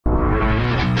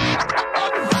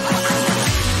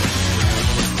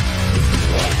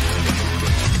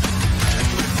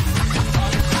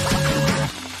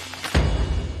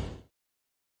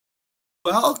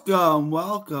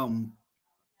Welcome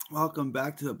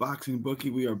back to the Boxing Bookie.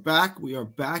 We are back.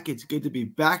 It's good to be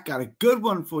back. Got a good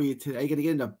one for you today. Going to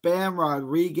get into Bam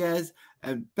Rodriguez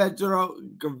and Pedro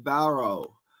Guevara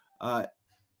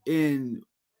in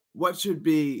what should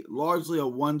be largely a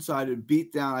one-sided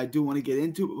beatdown. I do want to get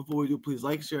into it. Before we do, please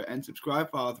like, share, and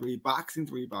subscribe. Follow 3Boxing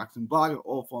blog on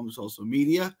all forms of social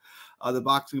media. The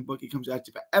Boxing Bookie comes at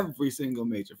you for every single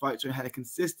major fight. So how to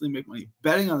consistently make money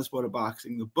betting on the sport of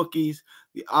boxing. The bookies,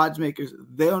 the odds makers,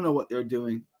 they don't know what they're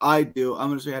doing. I do. I'm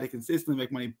going to show you how to consistently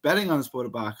make money betting on the sport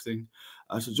of boxing.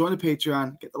 So join the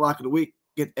Patreon, get the lock of the week,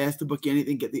 get asked to book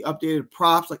anything, get the updated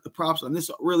props. Like the props on this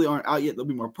really aren't out yet. There'll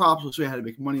be more props. We'll show you how to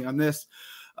make money on this.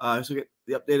 So get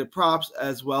the updated props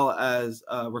as well as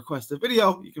request a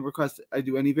video. You can request I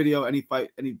do any video, any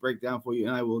fight, any breakdown for you,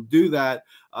 and I will do that.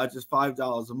 Just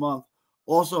 $5 a month.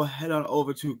 Also, head on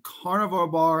over to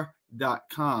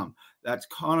carnivorebar.com. That's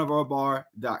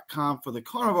carnivorebar.com for the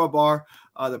Carnivore Bar,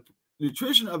 the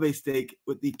nutrition of a steak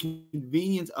with the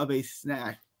convenience of a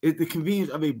snack. It's the convenience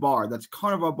of a bar. That's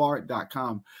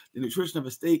carnivorebar.com. The nutrition of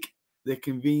a steak, the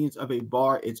convenience of a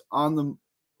bar. It's on the move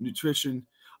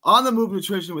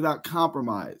nutrition without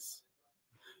compromise.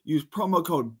 Use promo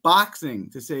code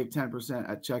BOXING to save 10%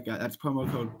 at checkout. That's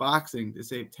promo code BOXING to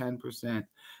save 10%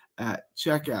 at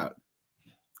checkout.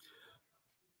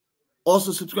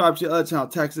 Also, subscribe to the other channel,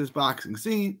 Texas Boxing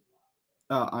Scene.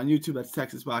 On YouTube, that's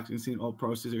Texas Boxing Scene. All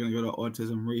proceeds are going to go to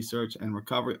autism research and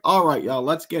recovery. All right, y'all,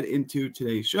 let's get into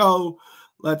today's show.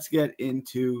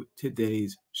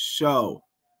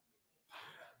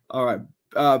 All right,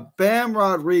 Bam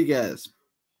Rodriguez,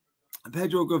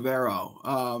 Pedro Guevara.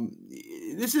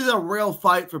 This is a real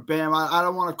fight for Bam. I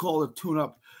don't want to call it a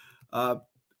tune-up.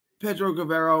 Pedro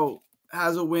Guevara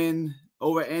has a win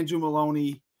over Andrew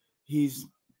Maloney. He's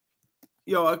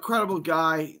a credible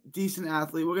guy, decent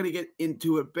athlete. We're going to get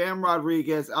into it. Bam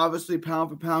Rodriguez, obviously pound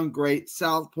for pound great,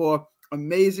 southpaw,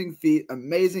 amazing feet,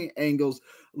 amazing angles,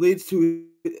 leads to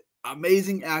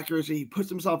amazing accuracy. He puts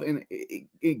himself in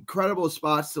incredible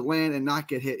spots to land and not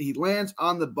get hit. He lands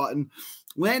on the button.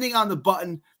 Landing on the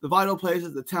button, the vital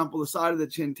places, the temple, the side of the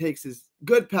chin, takes his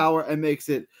good power and makes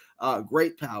it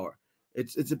great power.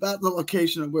 It's about the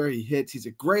location of where he hits. He's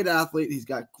a great athlete. He's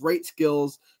got great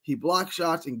skills. He blocks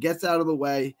shots and gets out of the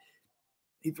way.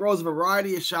 He throws a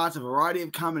variety of shots, a variety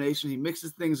of combinations. He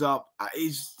mixes things up.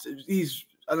 He's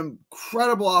an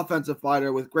incredible offensive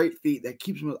fighter with great feet that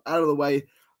keeps him out of the way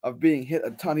of being hit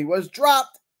a ton. He was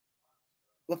dropped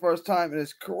the first time in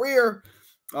his career.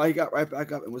 He got right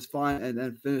back up and was fine and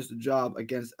then finished the job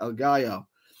against El Gallo.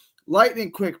 Lightning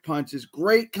quick punches,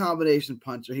 great combination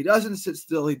puncher. He doesn't sit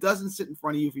still. He doesn't sit in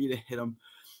front of you for you to hit him.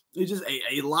 He's just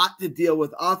a lot to deal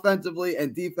with offensively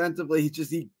and defensively.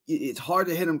 It's hard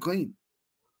to hit him clean.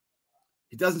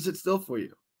 He doesn't sit still for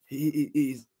you.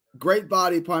 He's great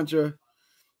body puncher,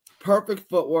 perfect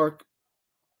footwork,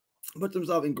 puts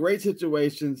himself in great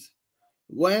situations,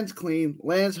 lands clean,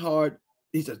 lands hard.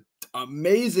 He's an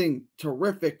amazing,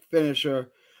 terrific finisher.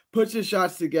 Puts his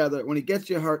shots together. When he gets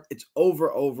you hurt, it's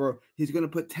over. He's going to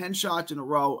put 10 shots in a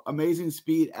row. Amazing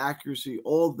speed, accuracy,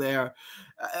 all there.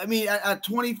 I mean, at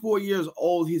 24 years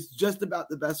old, he's just about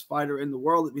the best fighter in the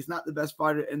world. If he's not the best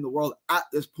fighter in the world at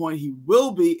this point, he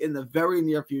will be in the very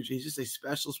near future. He's just a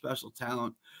special, special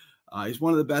talent. He's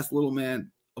one of the best little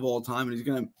men of all time, and he's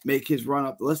going to make his run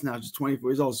up the list now. Just 24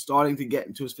 years old, starting to get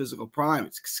into his physical prime.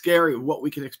 It's scary what we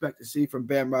can expect to see from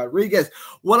Bam Rodriguez.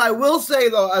 What I will say,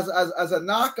 though, as a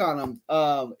knock on him,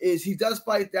 is he does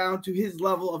fight down to his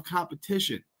level of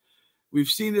competition. We've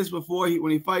seen this before.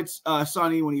 When he fights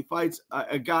Sonny, when he fights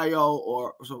a Gallo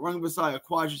or Rung Vasai or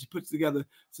Quadras, he puts together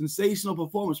sensational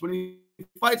performance. When he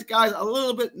fights guys a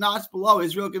little bit notch below,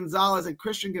 Israel Gonzalez and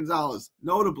Christian Gonzalez,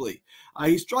 notably,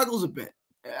 he struggles a bit.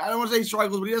 I don't want to say he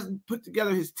struggles, but he doesn't put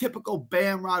together his typical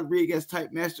Bam Rodriguez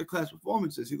type masterclass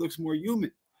performances. He looks more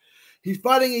human. He's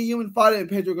fighting a human fighter in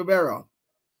Pedro Guevara.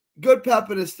 Good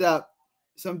pep in his step,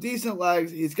 some decent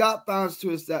legs. He's got bounce to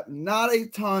his step, not a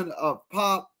ton of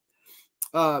pop.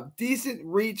 Decent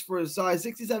reach for his size.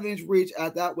 67-inch reach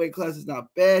at that weight class is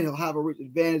not bad. He'll have a reach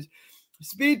advantage.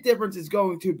 Speed difference is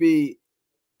going to be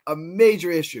a major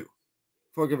issue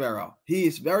for Guevara. He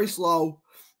is very slow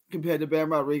compared to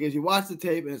Bam Rodriguez. You watch the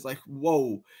tape and it's like,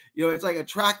 whoa. It's like a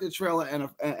tractor trailer and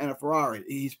a Ferrari.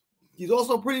 He's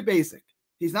also pretty basic.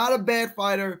 He's not a bad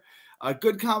fighter.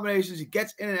 Good combinations. He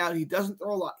gets in and out. He doesn't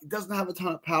throw a lot. He doesn't have a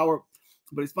ton of power,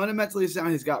 but he's fundamentally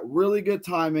sound. He's got really good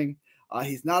timing.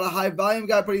 He's not a high volume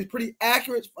guy, but he's pretty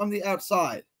accurate from the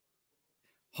outside.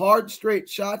 Hard, straight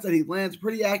shots that he lands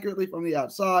pretty accurately from the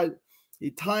outside.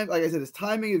 Like I said, his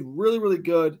timing is really, really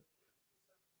good.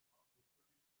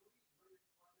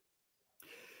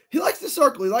 He likes to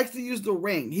circle. He likes to use the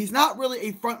ring. He's not really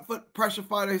a front foot pressure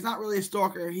fighter. He's not really a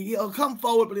stalker. He'll come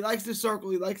forward, but he likes to circle.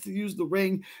 He likes to use the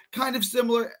ring. Kind of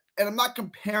similar, and I'm not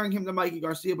comparing him to Mikey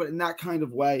Garcia, but in that kind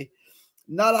of way.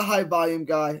 Not a high volume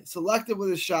guy. Selective with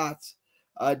his shots.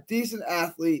 A decent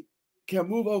athlete. Can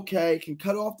move okay. Can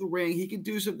cut off the ring. He can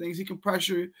do some things. He can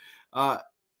pressure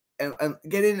and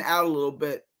get in and out a little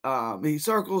bit. He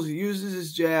circles. He uses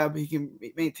his jab. He can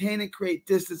maintain and create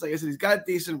distance. Like I said, he's got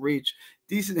decent reach,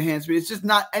 decent hand speed. It's just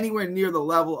not anywhere near the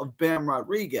level of Bam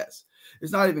Rodriguez.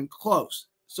 It's not even close.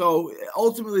 So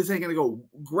ultimately, it's not going to go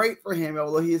great for him,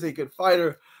 although he is a good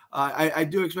fighter. I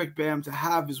do expect Bam to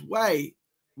have his way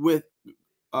with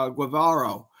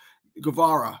Guevara.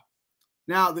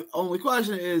 Now, the only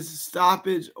question is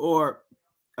stoppage or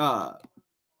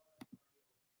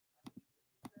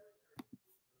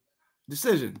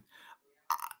decision.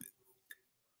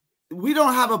 We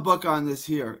don't have a book on this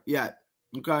here yet,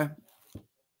 okay?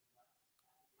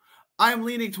 I'm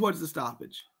leaning towards the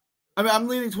stoppage. I mean, I'm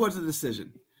leaning towards the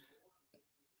decision.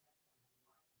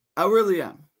 I really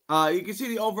am. You can see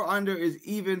the over-under is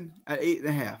even at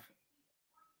 8.5.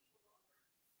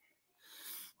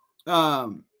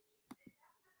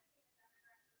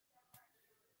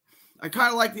 I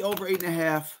kind of like the over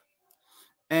 8.5,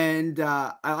 and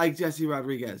I like Jesse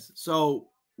Rodriguez. So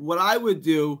what I would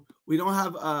do, we don't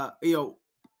have,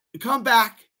 come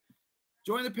back,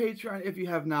 join the Patreon if you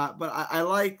have not. But I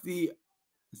like the.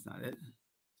 That's not it.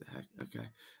 The heck? Okay,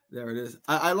 there it is.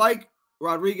 I like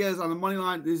Rodriguez on the money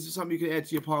line. This is something you can add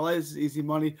to your parlay. This is easy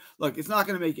money. Look, it's not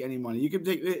going to make you any money. You can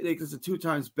take this a 2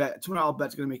 times bet. $2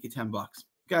 bet's going to make you $10.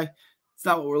 Okay, it's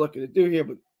not what we're looking to do here,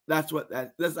 but that's what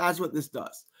this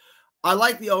does. I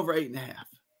like the over 8.5.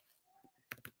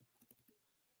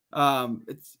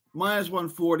 It's minus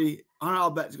 140.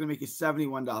 $100 bet is going to make you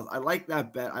 $71. I like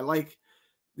that bet. I like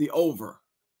the over.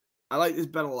 I like this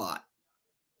bet a lot.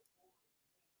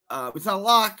 It's not a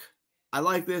lock. I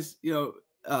like this.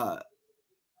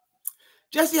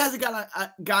 Jesse hasn't got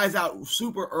guys out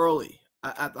super early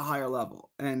at the higher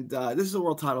level, and this is a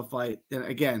world title fight. And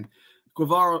again,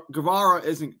 Guevara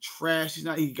isn't trash.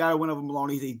 He got to win over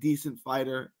Maloney. He's a decent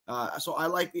fighter. So I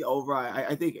like the over.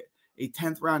 I think a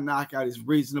 10th round knockout is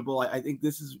reasonable. I think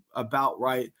this is about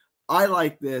right. I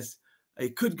like this.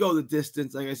 It could go the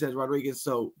distance, like I said, Rodriguez.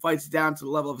 So fights down to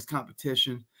the level of his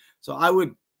competition. So I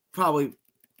would probably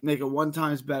make a 1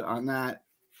 times bet on that.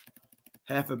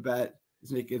 Half a bet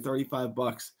is making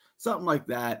 $35, something like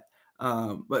that.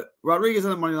 But Rodriguez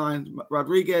on the money line.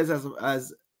 Rodriguez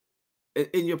as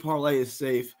in your parlay is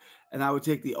safe, and I would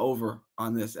take the over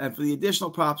on this. And for the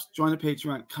additional props, join the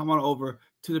Patreon. Come on over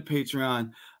to the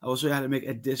Patreon. I will show you how to make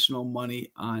additional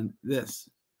money on this.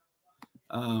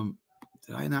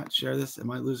 Did I not share this?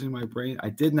 Am I losing my brain? I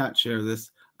did not share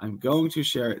this. I'm going to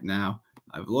share it now.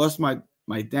 I've lost my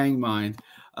dang mind.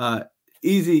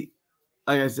 Easy,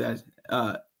 like I said.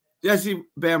 Jesse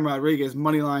Bam Rodriguez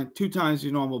money line 2 times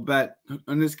your normal bet.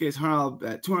 In this case, $100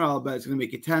 bet, $200 bet is going to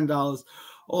make you $10.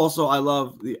 Also, I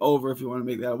love the over. If you want to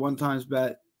make that a 1 times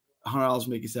bet, $100 would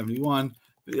make you $71.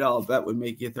 $50 bet would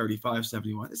make you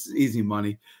 $35.71. This is easy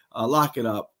money. Lock it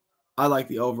up. I like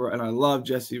the over, and I love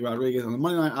Jesse Rodriguez on the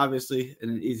money line, obviously, in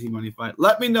an easy money fight.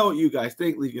 Let me know what you guys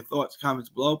think. Leave your thoughts, comments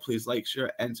below. Please like,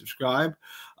 share, and subscribe.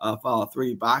 Follow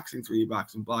 3D Boxing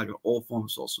blog on all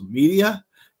forms of social media.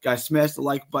 Guys, smash the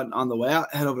like button on the way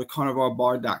out. Head over to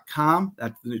carnivorebar.com.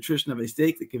 That's the nutrition of a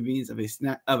steak, the convenience of a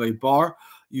snack of a bar.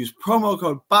 Use promo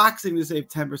code BOXING to save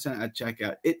 10% at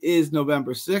checkout. It is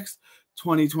November 6th,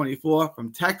 2024.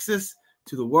 From Texas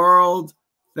to the world,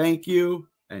 thank you,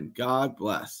 and God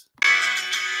bless.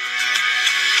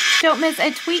 Don't miss a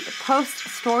tweet, post,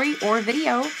 story, or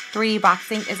video. 3D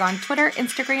Boxing is on Twitter,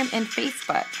 Instagram, and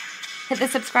Facebook. Hit the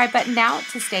subscribe button now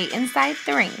to stay inside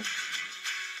the ring.